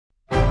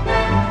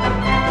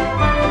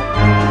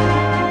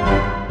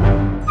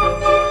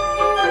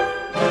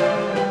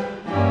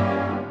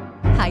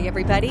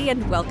everybody,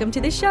 and welcome to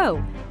the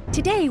show.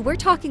 Today, we're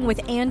talking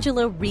with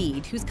Angela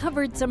Reed, who's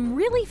covered some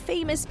really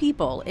famous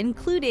people,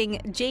 including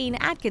Jane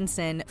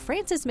Atkinson,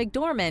 Frances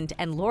McDormand,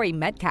 and Laurie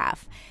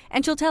Metcalf.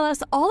 And she'll tell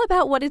us all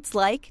about what it's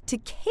like to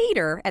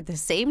cater at the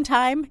same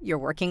time you're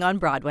working on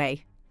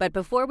Broadway. But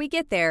before we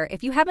get there,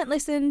 if you haven't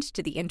listened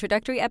to the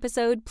introductory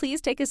episode,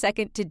 please take a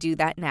second to do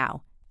that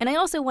now. And I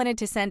also wanted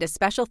to send a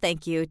special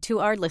thank you to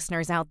our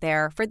listeners out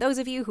there. For those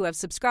of you who have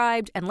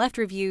subscribed and left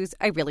reviews,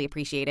 I really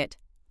appreciate it.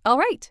 All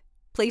right,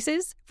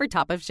 places for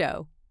top of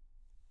show.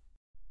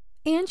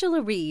 Angela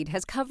Reed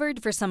has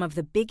covered for some of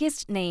the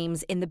biggest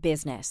names in the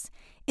business.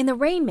 In The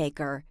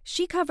Rainmaker,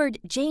 she covered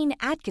Jane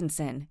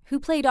Atkinson, who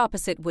played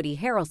opposite Woody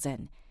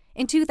Harrelson.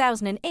 In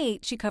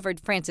 2008, she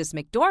covered Frances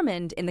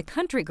McDormand in The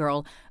Country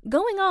Girl,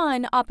 going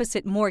on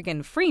opposite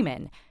Morgan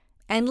Freeman.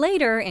 And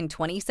later, in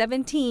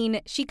 2017,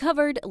 she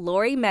covered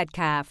Laurie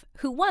Metcalf,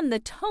 who won the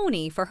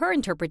Tony for her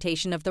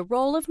interpretation of the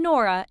role of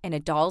Nora in A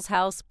Doll's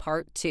House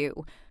Part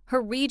 2.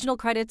 Her regional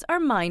credits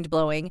are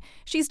mind-blowing.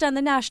 She's done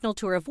the national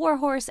tour of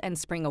Warhorse and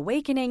Spring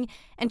Awakening,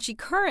 and she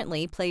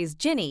currently plays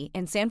Ginny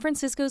in San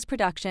Francisco's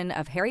production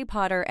of Harry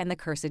Potter and the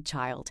Cursed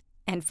Child.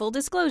 And full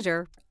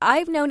disclosure,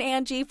 I've known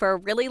Angie for a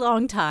really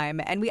long time,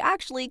 and we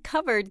actually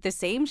covered the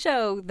same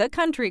show, The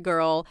Country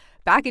Girl,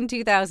 back in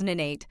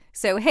 2008.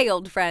 So hey,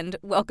 old friend,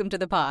 welcome to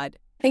the pod.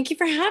 Thank you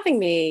for having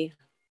me.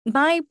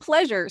 My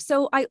pleasure.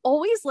 So I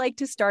always like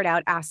to start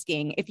out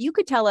asking if you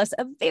could tell us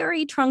a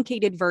very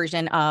truncated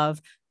version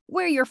of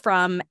where you're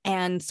from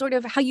and sort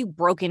of how you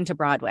broke into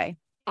Broadway.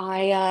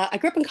 I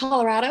grew up in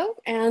Colorado,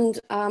 and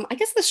I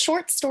guess the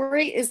short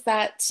story is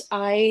that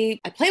I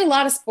played a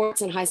lot of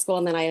sports in high school,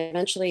 and then I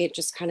eventually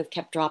just kind of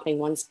kept dropping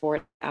one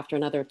sport after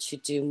another to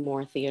do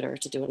more theater,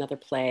 to do another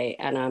play.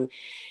 And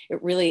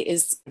it really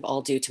is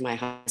all due to my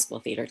high school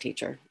theater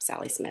teacher,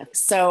 Sally Smith.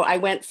 So I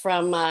went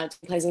from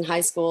plays in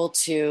high school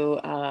to,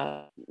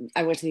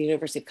 I went to the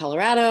University of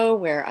Colorado,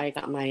 where I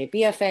got my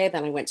BFA.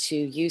 Then I went to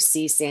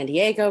UC San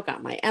Diego,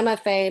 got my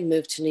MFA,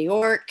 moved to New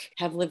York,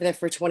 have lived there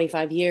for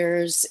 25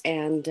 years.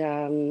 And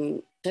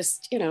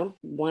just,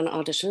 one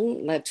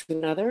audition led to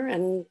another.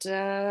 And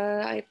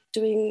I've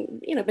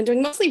been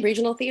doing mostly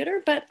regional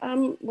theater. But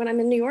when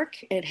I'm in New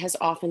York, it has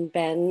often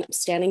been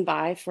standing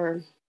by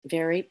for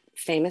very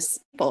famous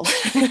people.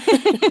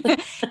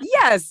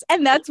 Yes.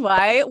 And that's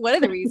one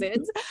of the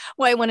reasons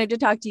why I wanted to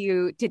talk to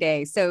you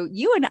today. So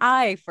you and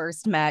I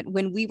first met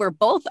when we were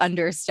both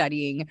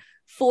understudying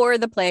for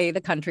the play, The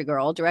Country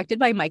Girl, directed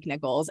by Mike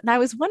Nichols. And I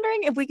was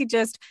wondering if we could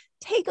just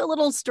take a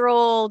little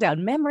stroll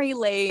down memory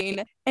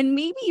lane, and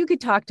maybe you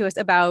could talk to us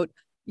about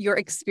your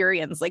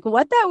experience, like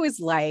what that was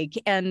like,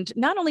 and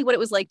not only what it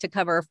was like to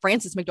cover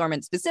Frances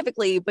McDormand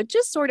specifically, but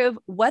just sort of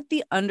what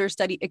the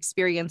understudy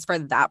experience for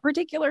that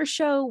particular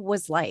show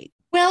was like.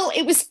 Well,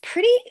 it was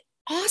pretty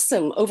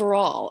awesome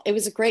overall. It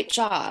was a great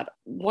job.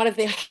 One of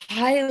the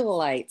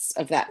highlights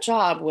of that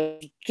job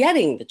was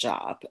getting the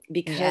job,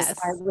 because Yes.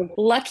 I was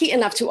lucky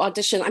enough to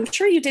audition. I'm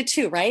sure you did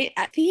too, right?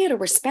 At theater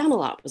where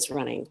Spamalot was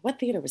running. What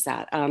theater was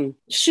that?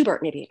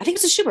 Schubert, maybe. I think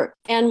it was a Schubert.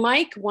 And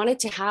Mike wanted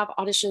to have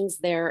auditions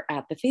there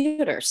at the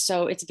theater.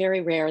 So it's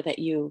very rare that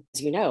you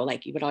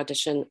would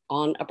audition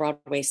on a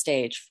Broadway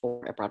stage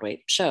for a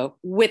Broadway show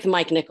with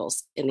Mike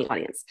Nichols in the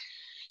audience.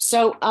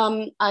 So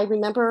I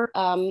remember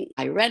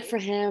I read for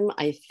him,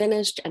 I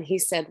finished, and he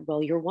said,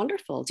 "Well, you're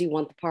wonderful. Do you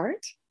want the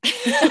part?"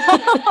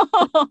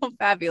 Oh,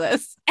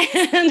 fabulous.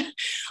 And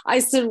I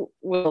said,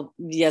 "Well,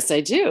 yes, I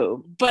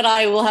do, but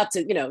I will have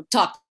to,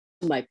 talk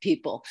to my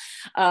people."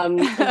 And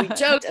we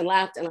joked and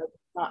laughed, and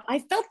I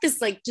felt this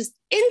just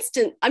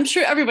instant. I'm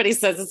sure everybody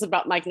says this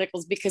about Mike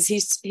Nichols, because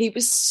he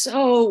was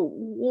so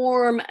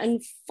warm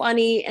and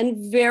funny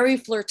and very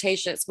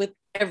flirtatious with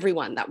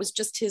everyone. That was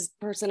just his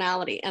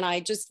personality. And I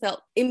just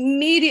felt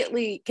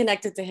immediately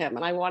connected to him,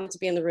 and I wanted to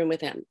be in the room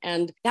with him.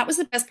 And that was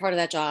the best part of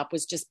that job,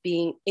 was just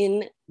being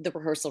in the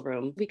rehearsal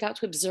room. We got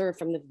to observe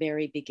from the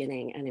very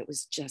beginning, and it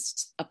was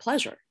just a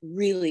pleasure,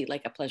 really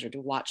like a pleasure to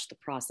watch the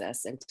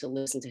process and to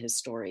listen to his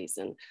stories.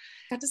 And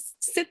I got to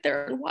sit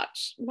there and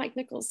watch Mike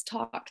Nichols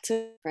talk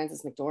to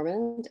Frances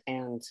McDormand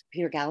and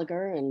Peter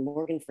Gallagher and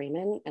Morgan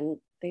Freeman, and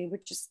they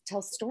would just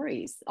tell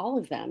stories, all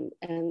of them.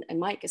 And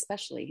Mike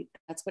especially,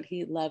 that's what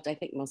he loved, I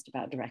think, most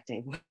about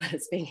directing,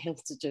 was being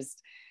able to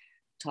just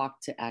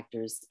talk to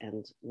actors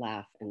and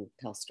laugh and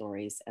tell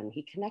stories. And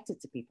he connected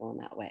to people in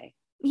that way.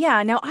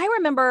 Yeah. Now, I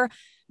remember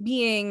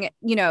being,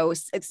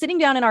 sitting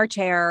down in our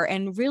chair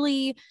and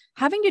really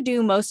having to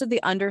do most of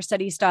the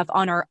understudy stuff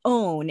on our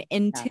own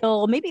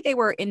until maybe they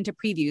were into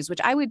previews,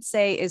 which I would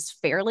say is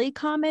fairly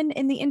common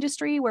in the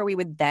industry, where we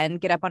would then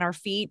get up on our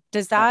feet.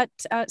 Does that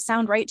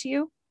sound right to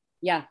you?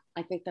 Yeah,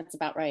 I think that's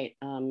about right.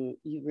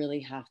 You really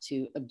have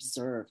to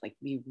observe,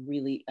 be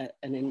really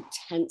an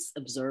intense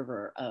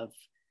observer of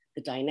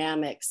the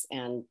dynamics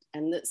and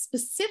the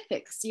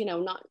specifics,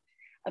 not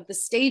of the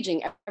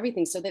staging,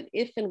 everything, so that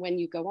if and when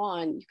you go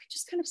on, you could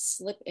just kind of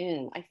slip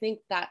in. I think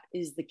that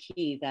is the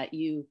key, that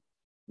you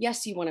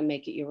want to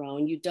make it your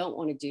own. You don't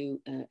want to do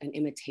an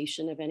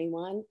imitation of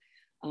anyone.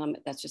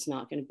 That's just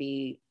not going to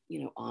be,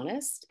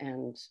 honest.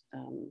 And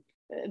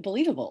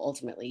believable.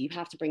 Ultimately, you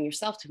have to bring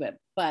yourself to it.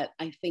 But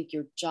I think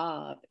your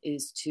job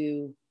is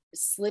to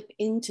slip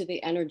into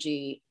the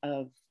energy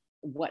of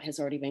what has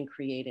already been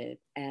created,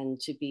 and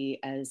to be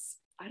as,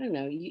 I don't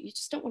know, you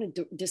just don't want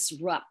to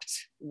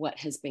disrupt what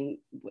has been,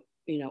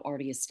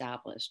 already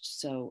established.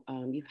 So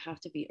you have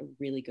to be a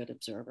really good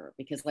observer,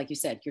 because like you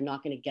said, you're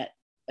not going to get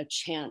a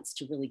chance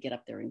to really get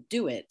up there and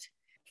do it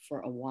for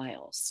a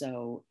while.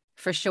 So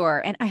for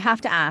sure. And I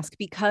have to ask,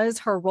 because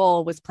her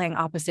role was playing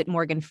opposite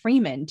Morgan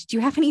Freeman, did you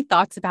have any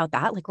thoughts about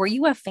that? Like, were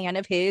you a fan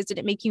of his? Did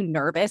it make you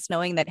nervous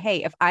knowing that,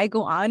 hey, if I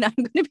go on, I'm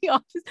going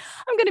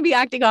to be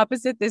acting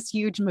opposite this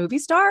huge movie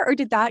star? Or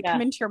did that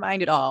come into your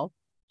mind at all?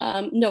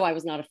 No, I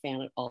was not a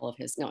fan of all of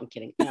his. No, I'm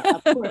kidding. No,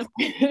 of course,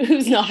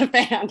 who's not a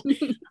fan?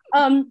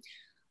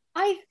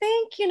 I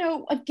think,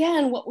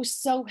 again, what was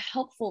so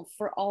helpful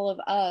for all of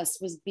us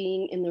was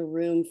being in the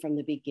room from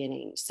the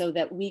beginning, so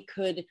that we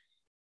could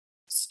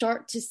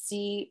start to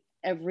see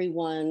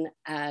everyone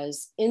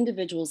as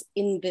individuals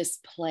in this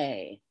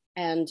play.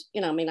 And,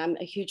 I'm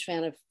a huge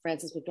fan of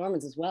Frances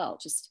McDormand's as well,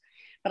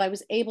 but I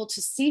was able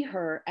to see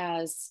her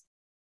as,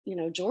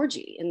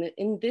 Georgie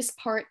in this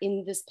part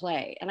in this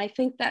play. And I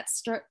think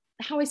that's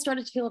how I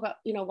started to feel about,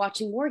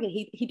 watching Morgan.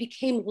 He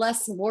became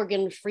less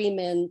Morgan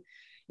Freeman,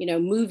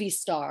 movie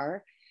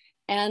star,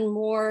 and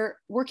more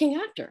working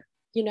actor.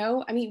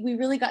 We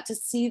really got to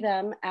see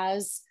them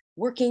as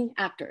working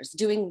actors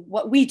doing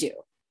what we do.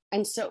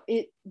 And so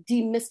it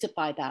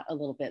demystified that a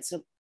little bit.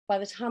 So by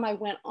the time I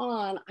went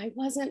on, I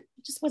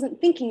just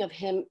wasn't thinking of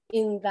him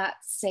in that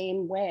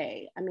same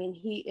way.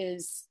 He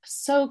is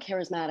so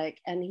charismatic,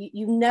 and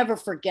you never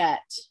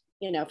forget,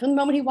 from the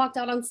moment he walked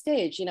out on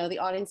stage, the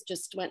audience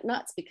just went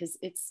nuts, because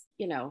it's,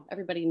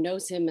 everybody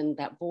knows him and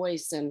that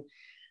voice.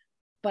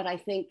 But I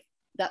think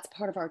that's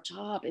part of our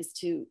job, is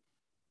to,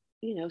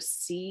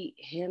 see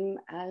him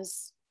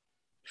as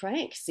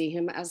Frank, see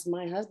him as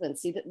my husband,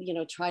 see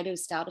that, try to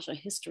establish a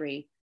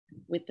history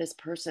with this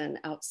person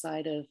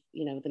outside of,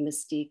 the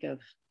mystique of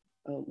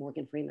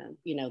Morgan Freeman.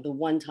 The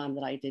one time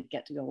that I did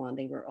get to go on,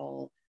 they were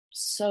all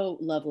so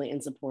lovely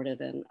and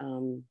supportive.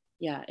 And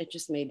it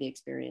just made the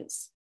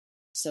experience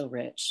so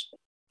rich.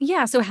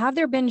 Yeah. So have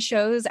there been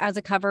shows as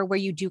a cover where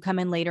you do come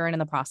in later in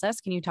the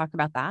process? Can you talk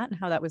about that and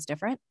how that was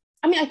different?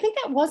 I think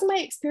that was my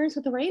experience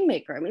with the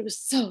Rainmaker. It was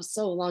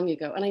so long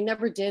ago, and I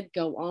never did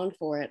go on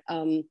for it.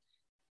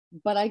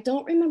 But I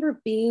don't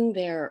remember being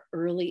there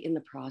early in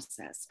the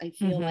process. I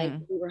feel like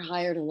we were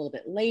hired a little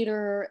bit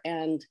later,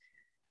 and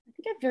I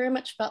think I very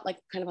much felt like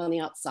kind of on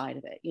the outside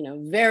of it,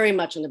 very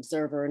much an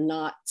observer,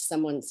 not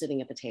someone sitting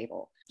at the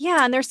table.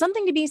 Yeah. And there's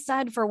something to be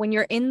said for when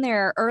you're in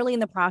there early in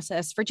the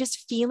process, for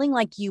just feeling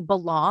like you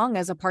belong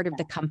as a part of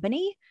the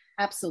company.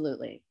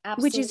 Absolutely.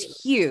 Which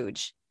is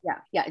huge.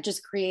 Yeah. It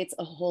just creates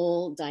a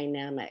whole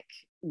dynamic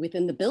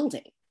within the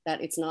building,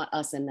 that it's not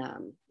us and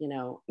them,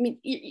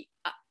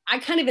 I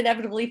kind of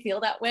inevitably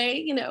feel that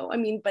way,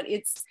 but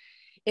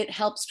it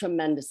helps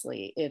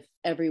tremendously if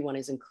everyone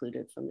is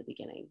included from the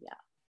beginning. Yeah.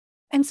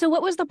 And so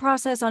what was the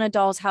process on A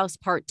Doll's House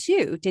Part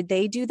 2? Did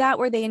they do that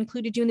where they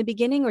included you in the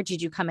beginning, or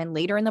did you come in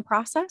later in the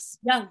process?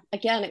 Yeah.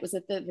 Again, it was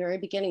at the very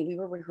beginning. We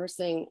were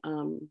rehearsing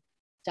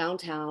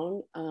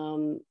downtown,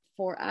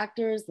 4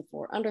 actors, the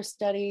 4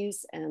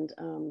 understudies, and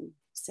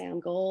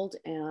Sam Gold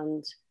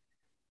and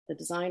the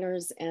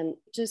designers, and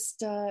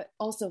just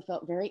also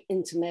felt very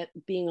intimate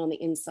being on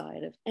the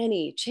inside of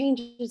any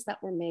changes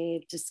that were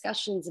made,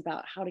 discussions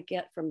about how to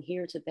get from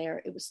here to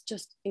there. It was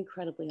just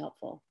incredibly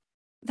helpful.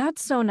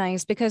 That's so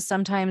nice, because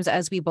sometimes,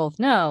 as we both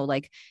know,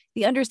 like,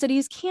 the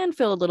understudies can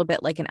feel a little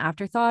bit like an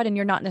afterthought, and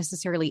you're not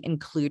necessarily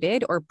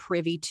included or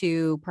privy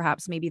to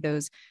perhaps maybe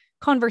those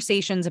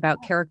conversations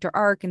about character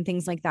arc and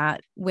things like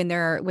that when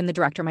the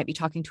director might be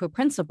talking to a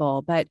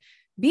principal. But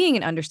being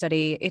an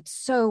understudy, it's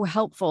so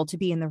helpful to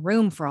be in the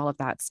room for all of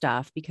that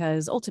stuff,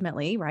 because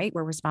ultimately, right,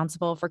 we're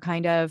responsible for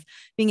kind of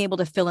being able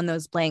to fill in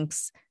those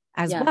blanks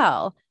as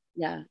well.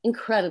 Yeah,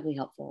 incredibly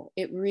helpful.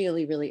 It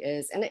really, really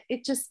is. And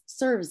it just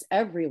serves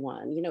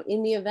everyone.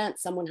 In the event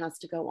someone has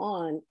to go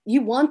on,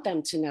 you want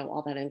them to know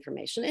all that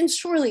information. And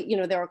surely,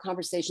 there are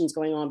conversations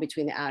going on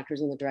between the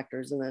actors and the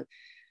directors and the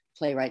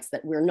playwrights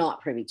that we're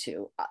not privy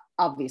to,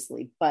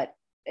 obviously. But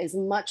as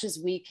much as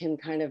we can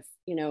kind of,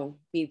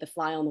 be the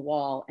fly on the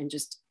wall and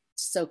just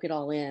soak it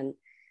all in,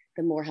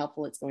 the more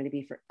helpful it's going to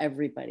be for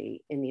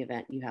everybody in the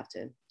event you have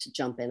to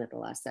jump in at the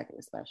last second,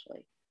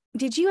 especially.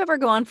 Did you ever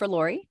go on for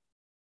Laurie?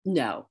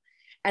 No.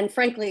 And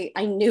frankly,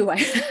 I knew I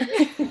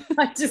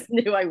just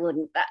knew I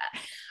wouldn't.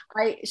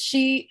 I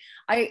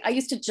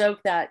used to joke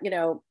that,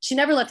 she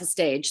never left the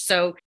stage.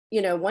 So,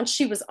 once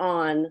she was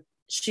on,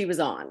 she was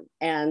on.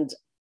 And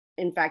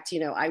in fact,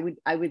 I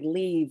would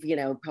leave,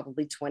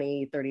 probably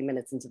 20, 30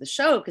 minutes into the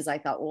show, because I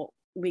thought, well,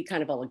 we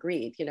kind of all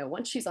agreed,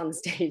 once she's on the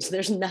stage,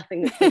 there's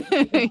nothing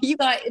that you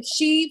got. If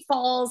she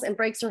falls and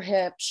breaks her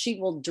hip, she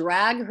will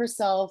drag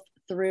herself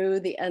through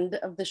the end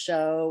of the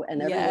show,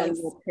 and everyone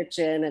will pitch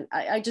in. And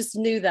I just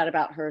knew that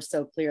about her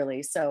so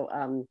clearly.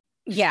 So,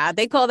 yeah,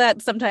 they call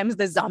that sometimes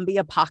the zombie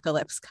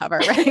apocalypse cover,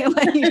 right?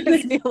 Like, you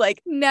just feel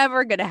like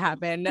never going to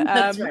happen.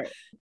 That's right.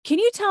 Can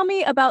you tell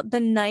me about the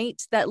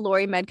night that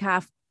Laurie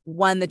Metcalf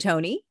won the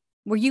Tony?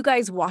 Were you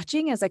guys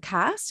watching as a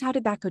cast? How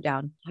did that go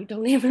down? I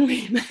don't even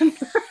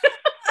remember.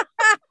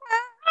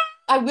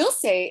 I will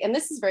say, and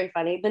this is very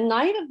funny, the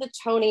night of the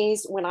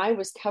Tonys, when I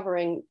was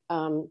covering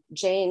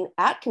Jane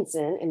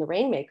Atkinson in the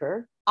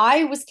Rainmaker,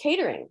 I was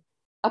catering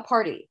a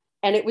party,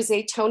 and it was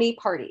a Tony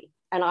party.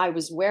 And I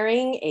was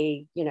wearing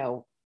a,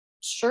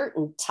 shirt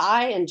and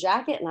tie and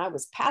jacket, and I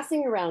was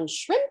passing around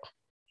shrimp.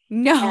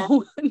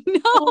 No.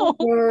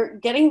 We're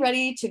getting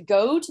ready to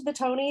go to the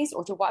Tonys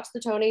or to watch the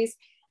Tonys.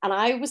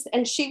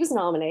 And she was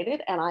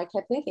nominated. And I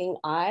kept thinking,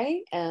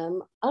 I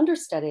am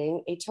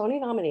understudying a Tony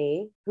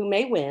nominee who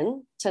may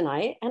win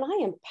tonight. And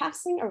I am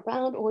passing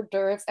around hors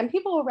d'oeuvres. And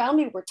people around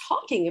me were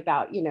talking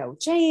about,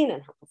 Jane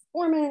and her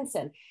performance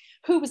and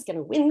who was going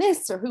to win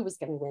this or who was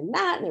going to win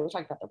that. And they were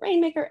talking about the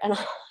Rainmaker. And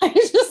I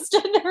just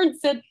stood there and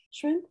said,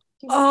 shrimp.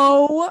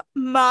 Oh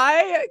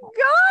my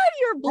God,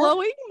 you're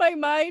blowing my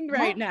mind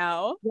right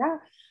now. Yeah.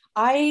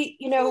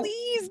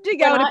 Please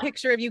dig out a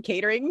picture of you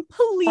catering,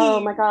 please. Oh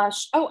my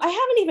gosh. Oh, I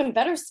have an even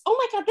better. Oh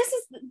my God,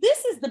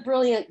 this is the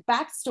brilliant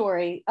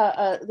backstory,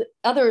 the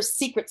other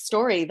secret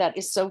story that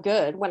is so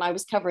good when I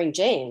was covering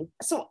Jane.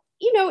 So,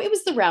 it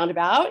was the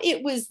roundabout.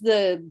 It was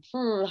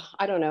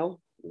I don't know,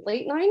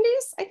 late 90s,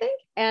 I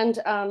think. And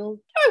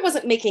I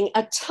wasn't making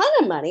a ton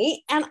of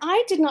money, and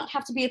I did not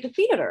have to be at the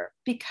theater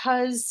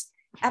because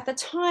at the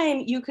time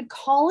you could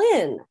call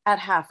in at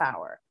half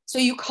hour. So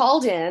you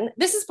called in.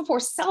 This is before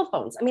cell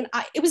phones. I mean,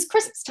 it was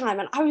Christmas time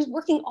and I was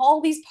working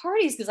all these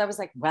parties because I was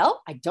like,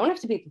 well, I don't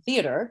have to be at the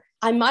theater.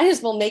 I might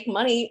as well make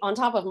money on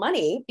top of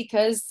money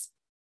because,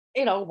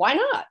 why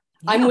not?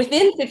 Yeah. I'm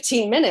within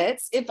 15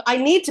 minutes. If I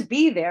need to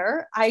be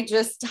there, I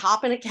just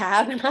hop in a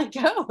cab and I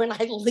go and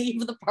I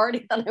leave the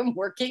party that I'm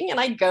working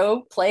and I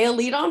go play a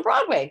lead on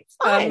Broadway.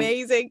 Fine.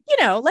 Amazing.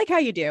 Like how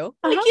you do.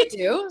 Like you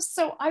do.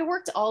 So I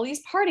worked all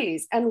these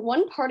parties. And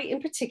one party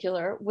in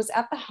particular was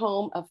at the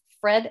home of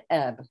Fred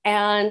Ebb.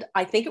 And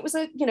I think it was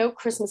a,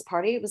 Christmas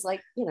party. It was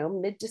like,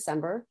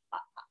 mid-December.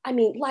 I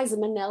mean, Liza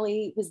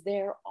Minnelli was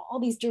there, all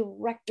these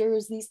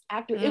directors, these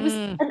actors. It was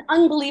an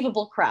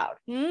unbelievable crowd.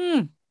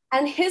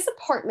 And his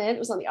apartment, it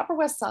was on the Upper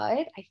West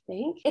Side, I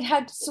think. It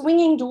had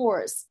swinging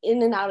doors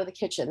in and out of the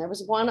kitchen. There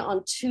was one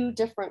on 2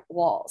 different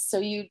walls. So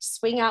you'd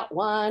swing out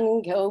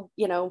one, go,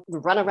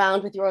 run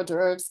around with your hors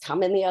d'oeuvres,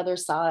 come in the other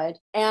side.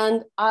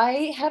 And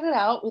I headed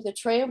out with a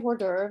tray of hors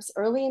d'oeuvres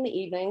early in the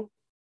evening.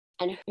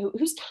 And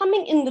who's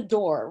coming in the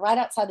door, right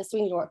outside the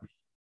swinging door?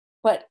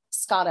 But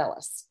Scott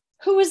Ellis,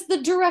 who is the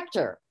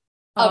director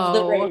of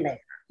the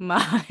Rainmaker.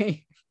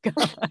 My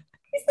God.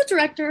 He's the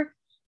director.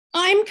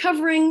 I'm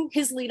covering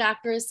his lead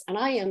actress and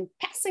I am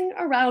passing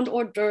around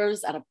hors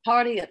d'oeuvres at a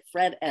party at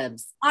Fred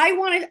Ebb's. I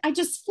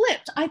just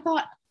flipped. I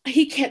thought,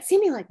 he can't see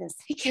me like this.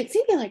 He can't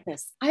see me like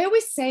this. I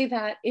always say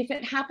that if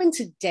it happened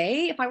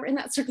today, if I were in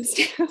that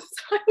circumstance,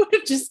 I would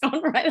have just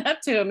gone right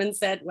up to him and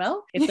said,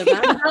 well, if the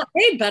roundabout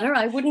paid better,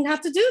 I wouldn't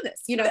have to do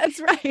this. That's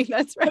right.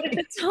 That's right. But at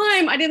the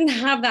time, I didn't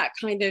have that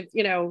kind of,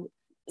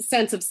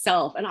 sense of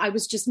self. And I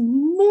was just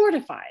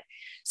mortified.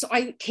 So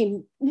I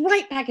came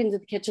right back into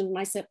the kitchen and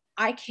I said,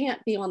 I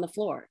can't be on the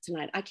floor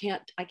tonight. I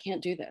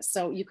can't do this.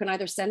 So you can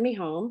either send me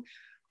home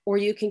or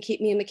you can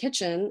keep me in the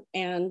kitchen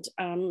and,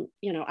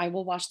 I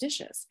will wash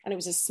dishes. And it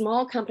was a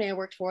small company I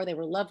worked for. They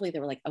were lovely. They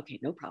were like, okay,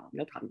 no problem.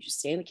 You just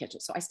stay in the kitchen.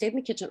 So I stayed in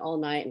the kitchen all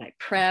night and I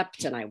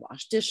prepped and I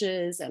washed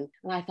dishes. And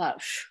I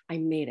thought, I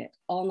made it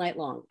all night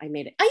long. I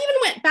made it. I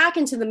even went back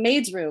into the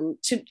maid's room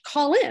to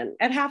call in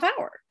at half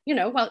hour,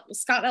 while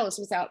Scott Ellis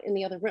was out in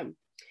the other room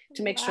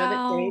to make sure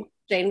that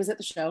Jane was at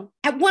the show.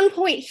 At one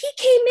point, he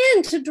came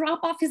in to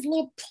drop off his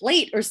little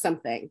plate or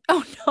something.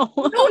 Oh, no.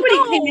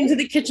 Nobody came into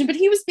the kitchen, but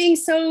he was being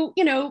so,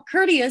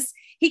 courteous.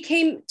 He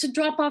came to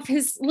drop off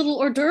his little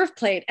hors d'oeuvre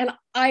plate. And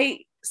I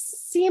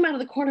see him out of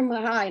the corner of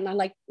my eye and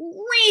I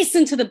race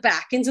into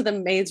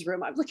the maid's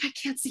room. I'm like, I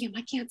can't see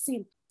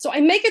him. So I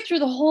make it through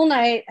the whole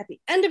night. At the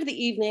end of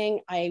the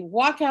evening, I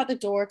walk out the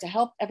door to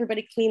help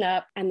everybody clean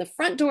up. And the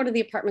front door to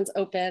the apartment's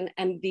open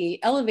and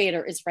the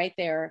elevator is right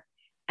there.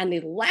 And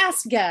the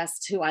last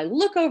guest who I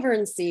look over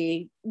and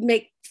see,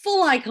 make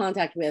full eye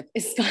contact with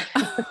is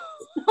Scott.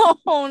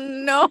 Oh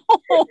no.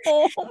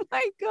 Oh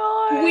my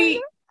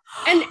God.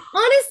 And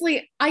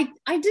honestly, I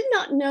did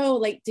not know,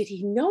 did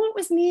he know it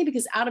was me?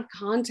 Because out of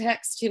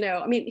context, you're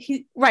not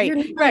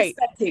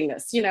expecting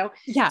this,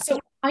 Yeah. So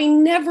I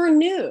never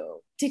knew.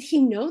 Did he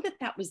know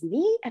that was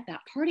me at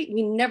that party?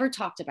 We never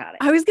talked about it.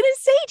 I was going to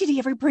say, did he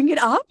ever bring it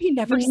up? He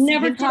never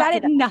talked about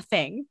it.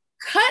 Nothing.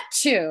 Cut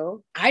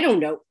to,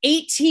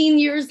 18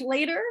 years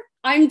later,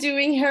 I'm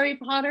doing Harry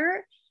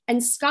Potter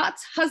and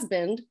Scott's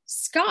husband,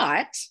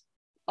 Scott,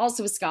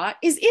 also Scott,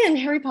 is in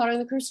Harry Potter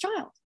and the Cursed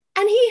Child.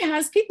 And he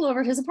has people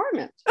over at his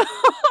apartment.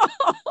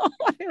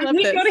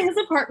 We go to his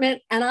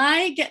apartment and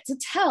I get to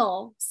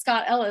tell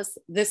Scott Ellis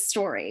this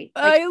story.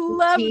 I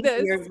love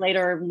this. Years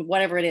later,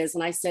 whatever it is.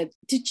 And I said,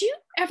 did you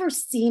ever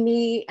see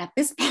me at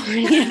this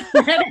party at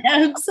Fred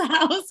Ebb's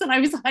house? And I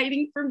was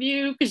hiding from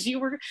you because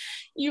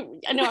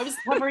I was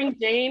covering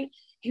Jane.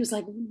 He was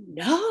like,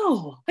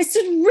 no. I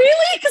said,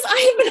 really? Because I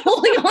have been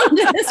holding on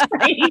to this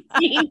for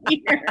 18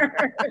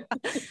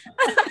 years.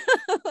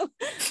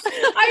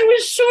 I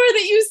was sure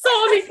that you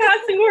saw me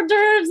passing hors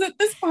d'oeuvres at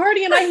this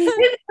party, and I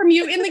hid from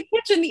you in the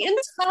kitchen the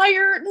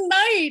entire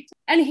night.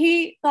 And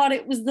he thought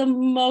it was the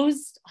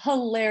most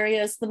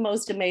hilarious, the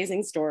most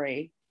amazing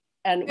story.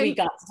 And we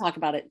got to talk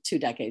about it 2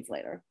 decades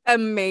later.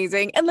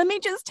 Amazing. And let me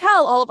just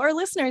tell all of our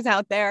listeners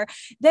out there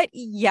that,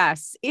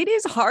 yes, it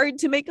is hard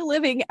to make a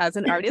living as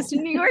an artist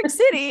in New York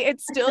City.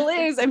 It still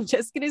is. I'm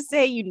just going to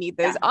say you need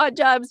those odd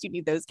jobs. You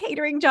need those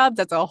catering jobs.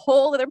 That's a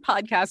whole other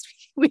podcast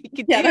we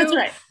could do. That's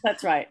right.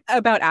 That's right.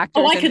 About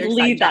actors. Oh, I could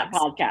lead that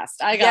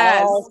podcast. I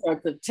got all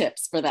sorts of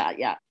tips for that.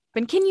 Yeah.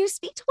 But can you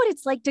speak to what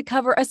it's like to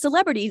cover a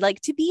celebrity, like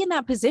to be in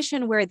that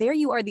position where there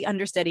you are, the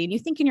understudy, and you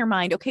think in your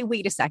mind, okay,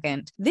 wait a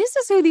second, this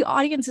is who the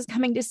audience is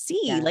coming to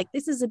see. Yeah. Like,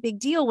 this is a big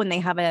deal when they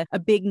have a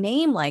big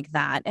name like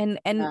that. And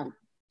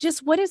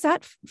just what does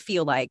that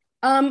feel like?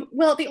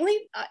 Well, the only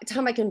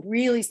time I can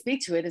really speak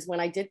to it is when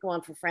I did go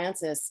on for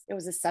Frances. It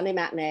was a Sunday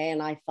matinee,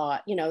 and I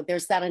thought,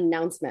 there's that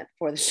announcement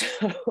for the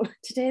show.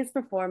 Today's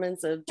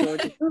performance of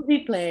Georgia will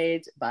be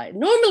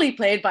normally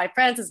played by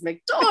Frances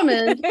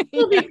McDormand,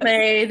 will be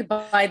played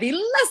by the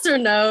lesser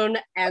known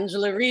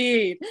Angela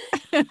Reed.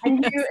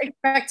 And you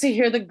expect to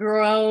hear the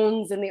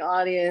groans in the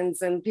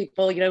audience and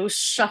people,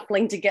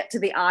 shuffling to get to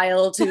the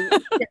aisle to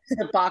get to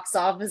the box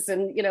office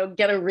and,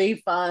 get a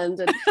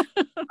refund.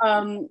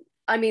 And,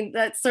 I mean,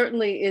 that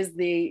certainly is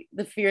the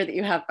fear that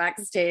you have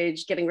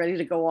backstage getting ready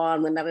to go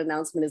on when that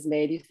announcement is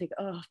made. You think,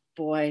 oh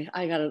boy,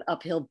 I got an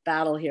uphill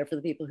battle here for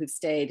the people who've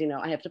stayed.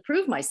 I have to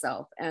prove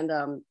myself. And,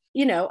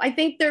 I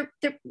think there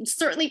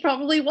certainly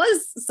probably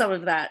was some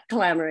of that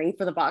clamoring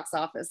for the box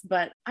office.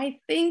 But I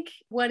think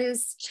what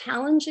is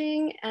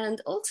challenging and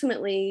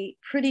ultimately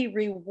pretty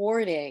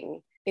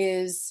rewarding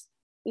is,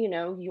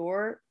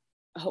 your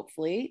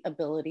hopefully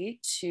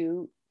ability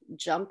to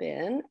jump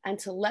in and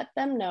to let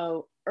them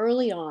know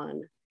early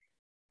on,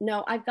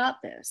 no, I've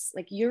got this.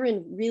 Like, you're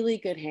in really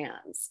good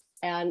hands.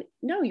 And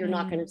no, you're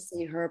not going to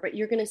see her, but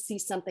you're going to see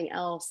something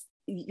else.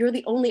 You're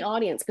the only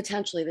audience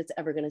potentially that's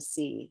ever going to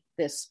see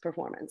this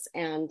performance.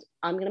 And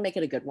I'm going to make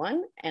it a good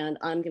one. And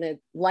I'm going to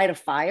light a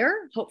fire,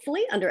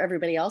 hopefully, under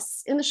everybody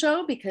else in the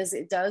show, because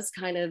it does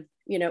kind of,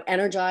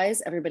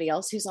 energize everybody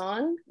else who's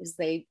on, because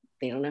they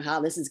don't know how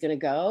this is going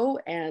to go.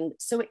 And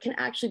so it can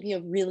actually be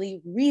a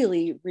really,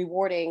 really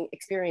rewarding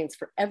experience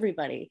for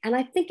everybody. And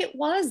I think it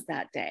was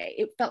that day.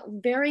 It felt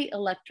very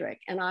electric.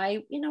 And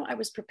I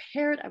was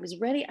prepared. I was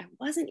ready. I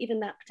wasn't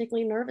even that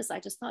particularly nervous. I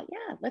just thought,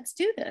 yeah, let's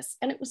do this.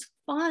 And it was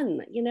fun.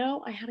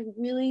 I had a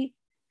really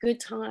good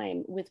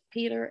time with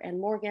Peter and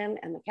Morgan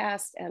and the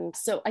cast. And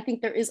so I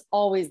think there is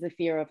always the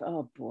fear of,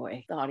 oh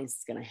boy, the audience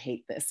is going to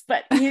hate this.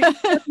 But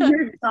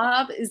your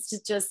job is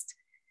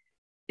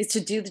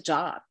to do the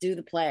job, do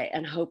the play,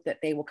 and hope that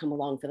they will come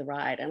along for the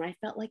ride. And I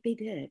felt like they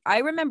did. I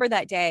remember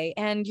that day.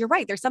 And you're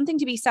right. There's something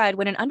to be said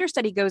when an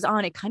understudy goes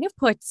on, it kind of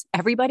puts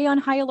everybody on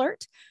high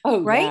alert.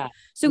 Oh, right. Yeah.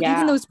 So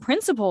even those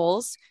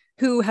principals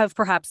who have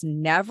perhaps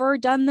never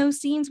done those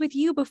scenes with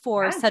you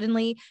before,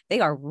 suddenly they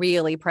are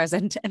really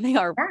present and they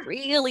are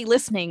really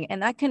listening.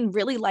 And that can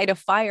really light a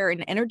fire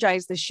and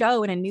energize the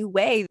show in a new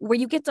way where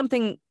you get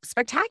something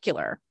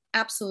spectacular.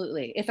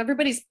 Absolutely. If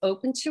everybody's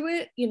open to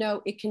it,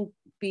 it can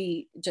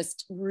be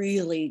just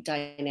really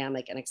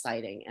dynamic and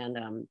exciting.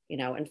 And,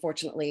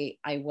 unfortunately,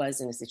 I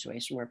was in a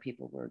situation where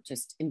people were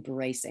just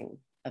embracing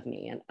of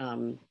me.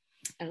 And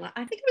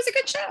I think it was a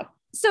good show.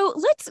 So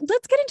let's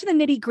get into the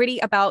nitty gritty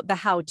about the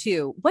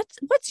how-to.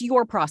 What's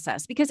your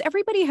process? Because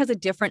everybody has a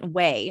different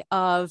way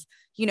of,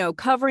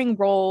 covering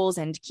roles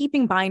and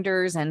keeping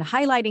binders and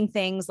highlighting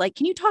things. Like,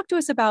 can you talk to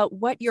us about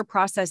what your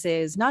process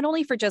is, not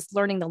only for just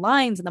learning the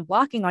lines and the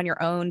blocking on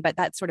your own, but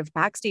that sort of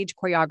backstage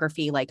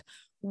choreography? Like,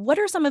 what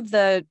are some of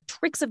the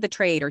tricks of the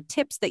trade or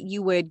tips that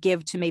you would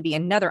give to maybe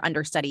another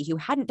understudy who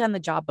hadn't done the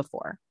job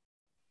before?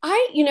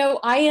 I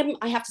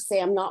have to say,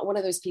 I'm not one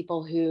of those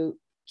people who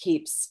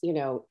keeps,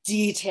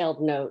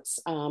 detailed notes.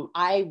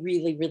 I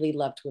really, really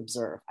love to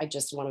observe. I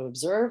just want to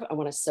observe. I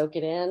want to soak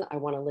it in. I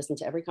want to listen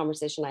to every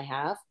conversation I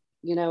have,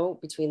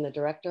 between the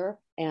director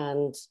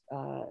and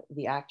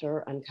the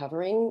actor I'm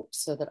covering,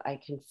 so that I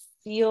can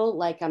feel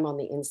like I'm on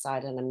the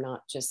inside and I'm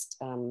not just,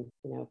 kind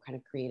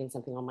of creating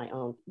something on my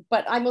own.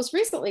 But I most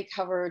recently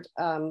covered,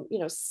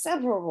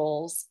 several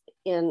roles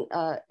in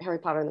Harry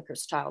Potter and the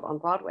Cursed Child on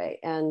Broadway.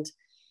 And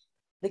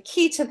the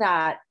key to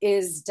that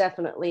is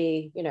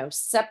definitely,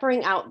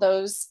 separating out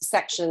those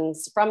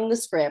sections from the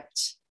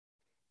script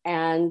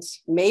and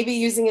maybe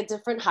using a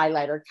different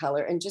highlighter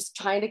color and just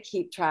trying to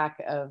keep track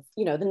of,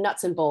 the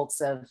nuts and bolts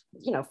of,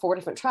 4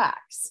 different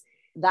tracks.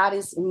 That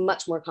is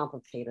much more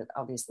complicated,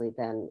 obviously,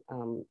 than,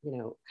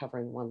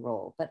 covering one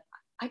role. But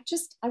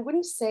I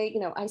wouldn't say,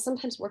 I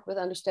sometimes work with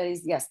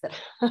understudies, yes, that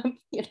have,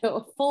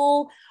 a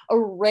full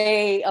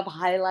array of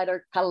highlighter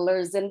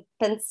colors and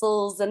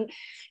pencils and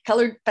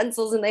colored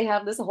pencils, and they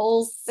have this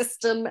whole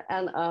system.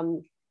 And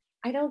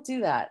I don't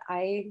do that.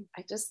 I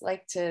just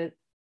like to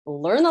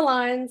learn the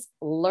lines,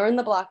 learn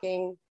the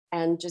blocking,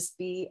 and just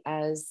be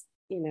as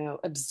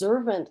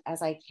observant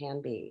as I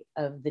can be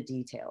of the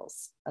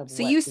details of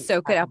So what you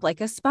soak it up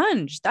like a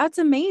sponge. That's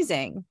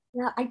amazing.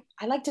 Yeah,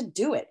 I like to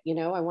do it.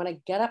 I want to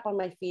get up on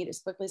my feet as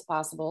quickly as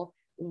possible.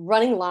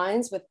 Running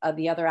lines with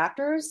the other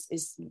actors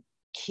is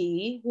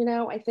key.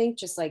 I think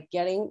just like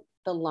getting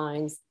the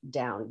lines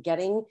down,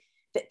 getting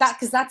that,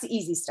 because that's the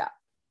easy stuff.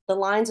 The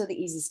lines are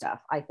the easy stuff.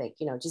 I think,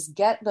 just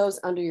get those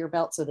under your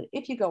belt so that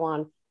if you go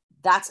on,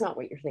 that's not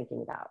what you're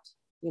thinking about.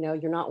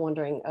 You're not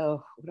wondering,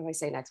 oh, what do I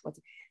say next?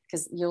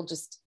 Because you'll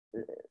just,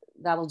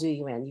 that'll do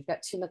you in. You've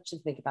got too much to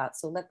think about.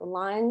 So let the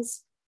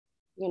lines,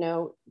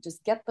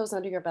 just get those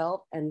under your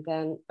belt and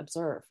then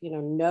observe,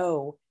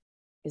 know,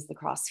 is the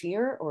cross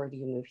here or do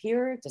you move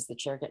here? Does the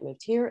chair get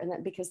moved here? And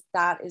then, because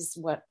that is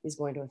what is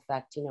going to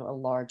affect, a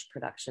large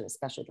production,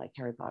 especially like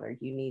Harry Potter.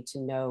 You need to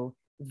know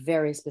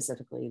very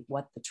specifically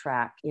what the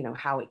track,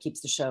 how it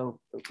keeps the show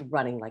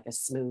running like a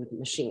smooth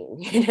machine.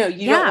 You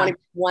don't want to be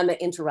one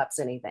that interrupts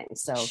anything.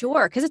 So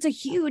sure, because it's a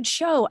huge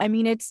show. I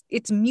mean,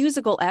 it's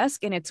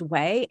musical-esque in its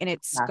way, in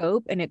its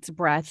scope, and its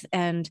breadth,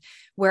 and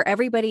where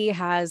everybody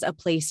has a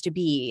place to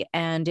be.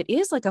 And it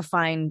is like a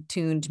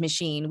fine-tuned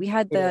machine. We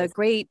had the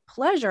great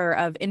pleasure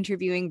of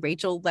interviewing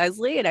Rachel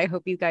Leslie, and I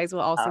hope you guys will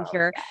also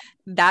hear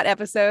that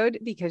episode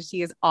because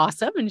she is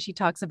awesome. And she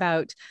talks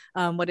about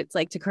what it's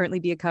like to currently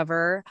be a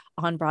cover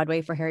on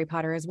Broadway for Harry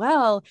Potter as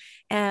well.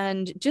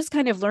 And just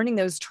kind of learning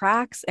those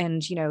tracks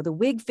and, the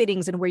wig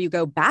fittings and where you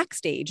go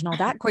backstage and all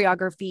that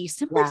choreography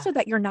simply so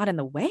that you're not in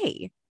the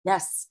way.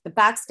 Yes. The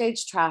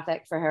backstage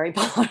traffic for Harry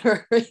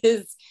Potter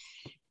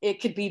it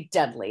could be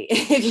deadly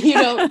if you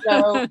don't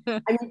know.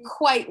 I mean,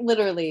 quite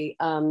literally,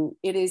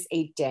 it is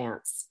a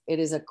dance. It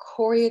is a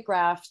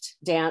choreographed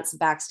dance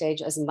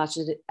backstage as much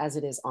as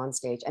it is on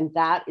stage. And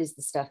that is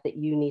the stuff that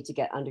you need to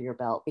get under your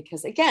belt,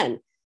 because again,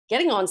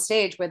 getting on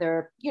stage where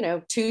there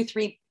are,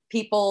 2-3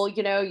 people,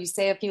 you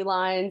say a few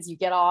lines, you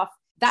get off,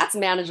 that's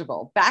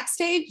manageable.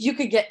 Backstage, you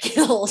could get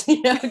killed,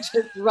 just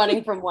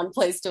running from one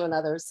place to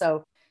another.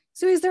 So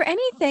is there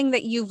anything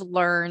that you've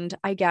learned,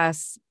 I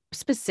guess,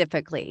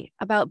 specifically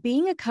about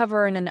being a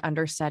cover and an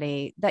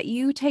understudy that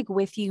you take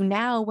with you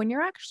now when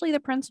you're actually the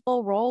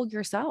principal role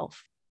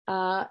yourself?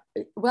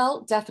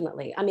 Well,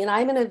 definitely. I mean,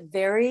 I'm in a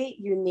very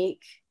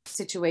unique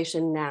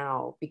situation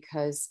now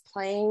because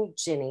playing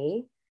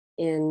Ginny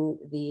in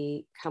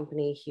the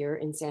company here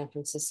in San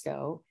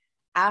Francisco,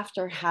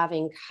 after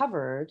having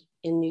covered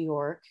in New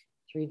York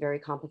 3 very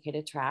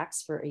complicated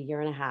tracks for a year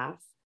and a half,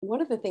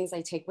 one of the things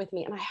I take with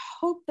me, and I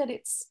hope that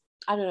it's,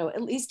 I don't know,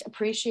 at least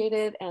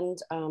appreciated. And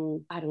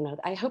I don't know,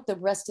 I hope the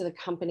rest of the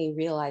company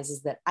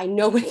realizes that I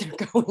know what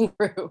they're going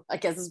through, I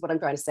guess is what I'm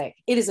trying to say.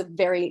 It is a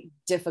very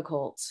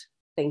difficult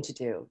thing to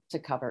do, to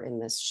cover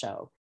in this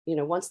show.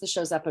 Once the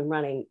show's up and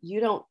running, you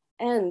don't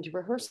end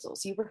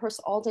rehearsals. You rehearse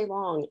all day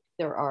long.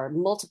 There are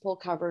multiple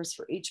covers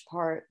for each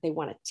part. They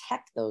want to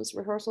tech those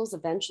rehearsals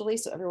eventually,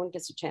 so everyone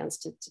gets a chance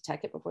to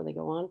tech it before they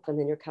go on. And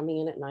then you're coming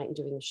in at night and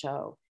doing the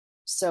show.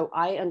 So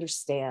I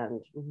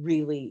understand,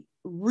 really,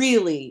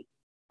 really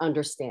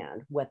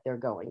understand what they're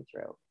going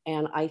through.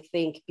 And I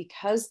think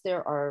because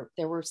there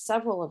were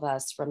several of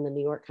us from the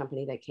New York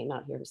company that came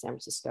out here to San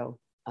Francisco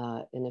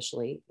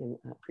initially in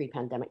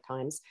pre-pandemic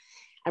times,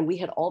 and we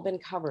had all been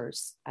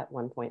covers at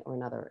one point or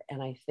another.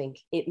 And I think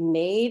it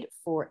made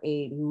for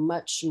a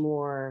much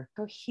more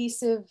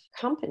cohesive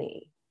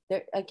company.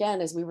 There,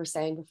 again, as we were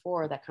saying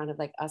before, that kind of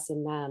like us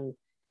and them,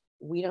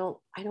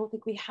 I don't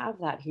think we have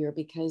that here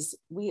because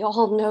we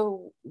all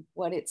know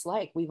what it's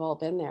like. We've all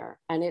been there.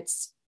 And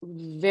it's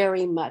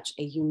very much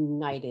a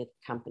united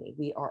company.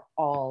 We are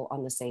all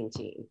on the same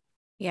team.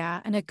 Yeah.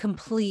 And a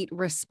complete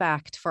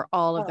respect for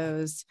all of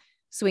those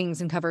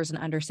swings and covers and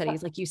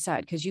understudies, like you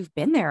said, because you've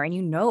been there and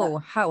you know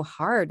how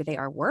hard they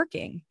are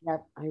working.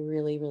 Yep, I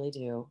really, really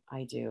do.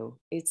 I do.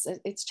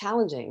 It's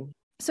challenging.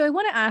 So I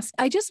want to ask,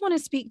 I just want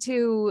to speak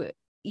to,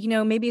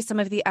 maybe some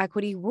of the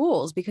equity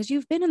rules, because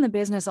you've been in the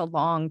business a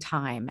long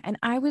time. And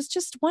I was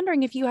just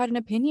wondering if you had an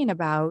opinion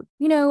about,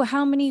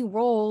 how many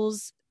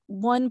roles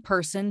one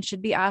person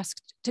should be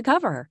asked to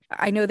cover.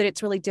 I know that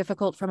it's really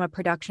difficult from a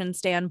production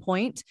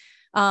standpoint.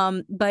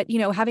 But,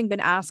 having been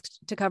asked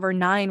to cover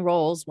 9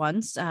 roles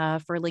once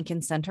for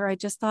Lincoln Center, I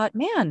just thought,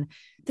 man,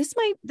 this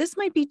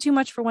might be too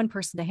much for one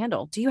person to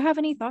handle. Do you have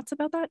any thoughts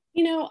about that?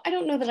 I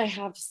don't know that I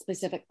have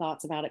specific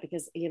thoughts about it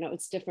because,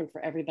 it's different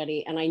for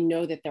everybody. And I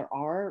know that there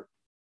are,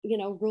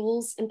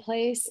 rules in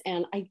place.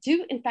 And I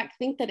do, in fact,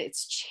 think that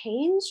it's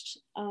changed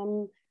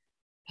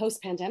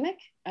post-pandemic.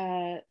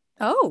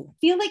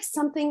 Feel like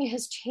something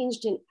has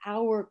changed in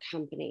our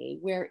company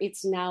where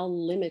it's now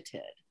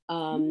limited.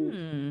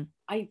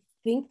 I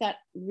think that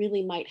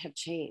really might have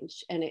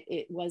changed. And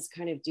it was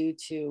kind of due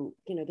to,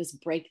 this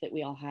break that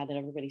we all had, that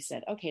everybody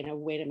said, okay, now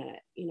wait a minute,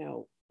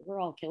 we're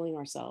all killing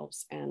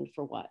ourselves, and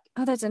for what?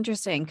 Oh, that's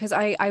interesting. Because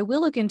I will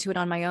look into it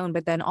on my own,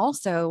 but then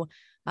also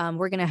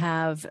We're going to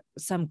have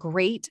some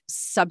great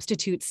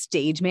substitute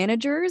stage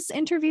managers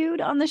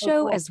interviewed on the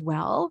show as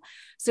well.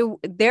 So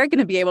they're going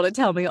to be able to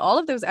tell me all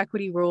of those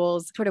equity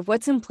rules, sort of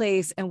what's in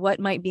place and what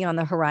might be on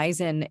the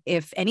horizon,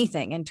 if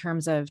anything, in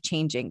terms of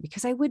changing,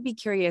 because I would be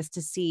curious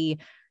to see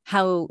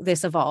how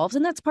this evolves.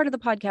 And that's part of the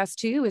podcast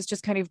too, is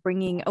just kind of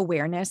bringing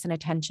awareness and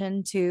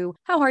attention to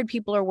how hard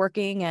people are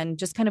working and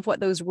just kind of what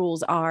those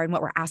rules are and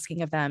what we're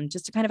asking of them,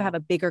 just to kind of have a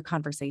bigger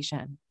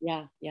conversation.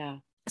 Yeah. Yeah.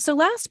 So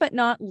last but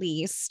not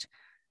least,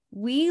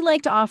 we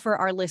like to offer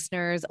our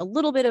listeners a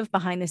little bit of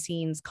behind the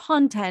scenes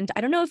content.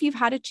 I don't know if you've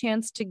had a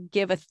chance to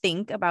give a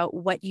think about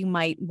what you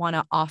might want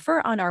to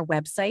offer on our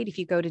website. If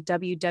you go to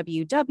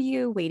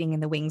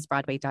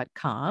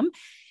www.waitinginthewingsbroadway.com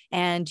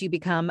and you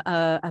become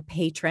a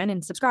patron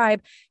and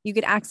subscribe, you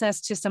get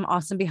access to some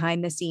awesome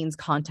behind the scenes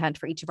content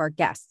for each of our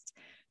guests.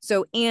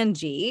 So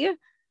Angie,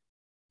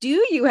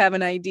 do you have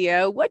an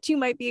idea what you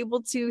might be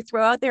able to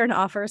throw out there and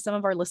offer some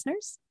of our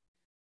listeners?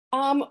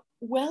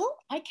 Well,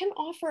 I can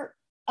offer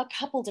a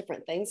couple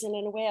different things. And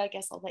in a way, I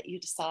guess I'll let you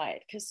decide,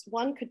 because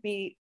one could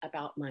be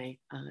about my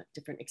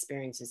different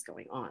experiences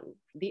going on.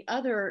 The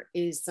other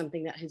is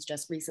something that has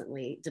just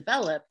recently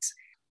developed.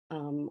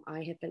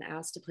 I have been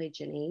asked to play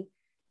Ginny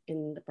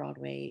in the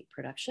Broadway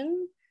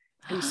production.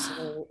 And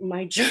so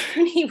my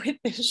journey with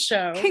this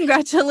show,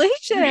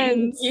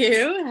 congratulations,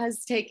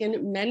 has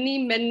taken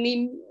many,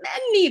 many,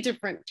 many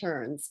different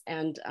turns.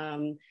 And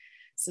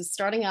so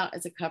starting out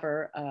as a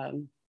cover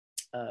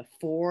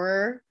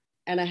 4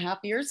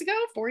 years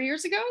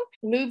ago,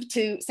 moved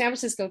to San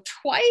Francisco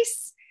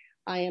twice.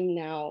 I am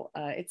now,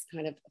 it's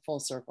kind of full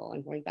circle.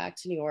 I'm going back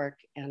to New York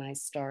and I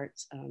start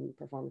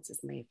performances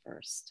May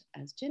 1st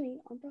as Ginny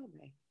on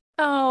Broadway.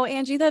 Oh,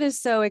 Angie, that is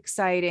so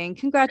exciting.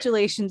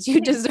 Congratulations.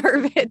 You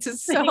deserve it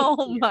so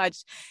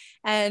much.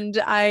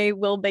 And I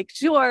will make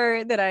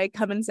sure that I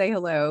come and say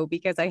hello,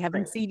 because I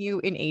haven't seen you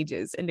in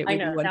ages and it would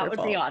be wonderful. That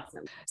would be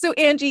awesome. So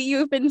Angie,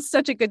 you've been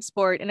such a good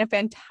sport and a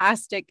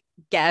fantastic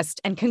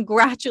guest, and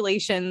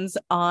congratulations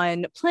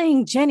on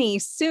playing Jenny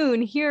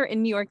soon here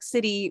in New York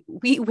City.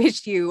 We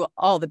wish you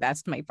all the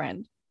best, my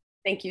friend.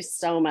 Thank you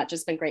so much.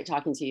 It's been great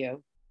talking to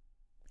you.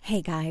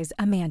 Hey guys,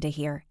 Amanda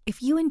here.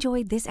 If you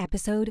enjoyed this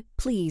episode,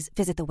 please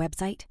visit the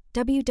website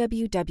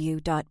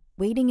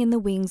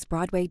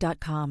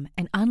www.waitinginthewingsbroadway.com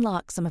and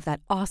unlock some of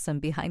that awesome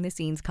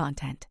behind-the-scenes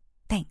content.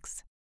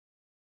 Thanks.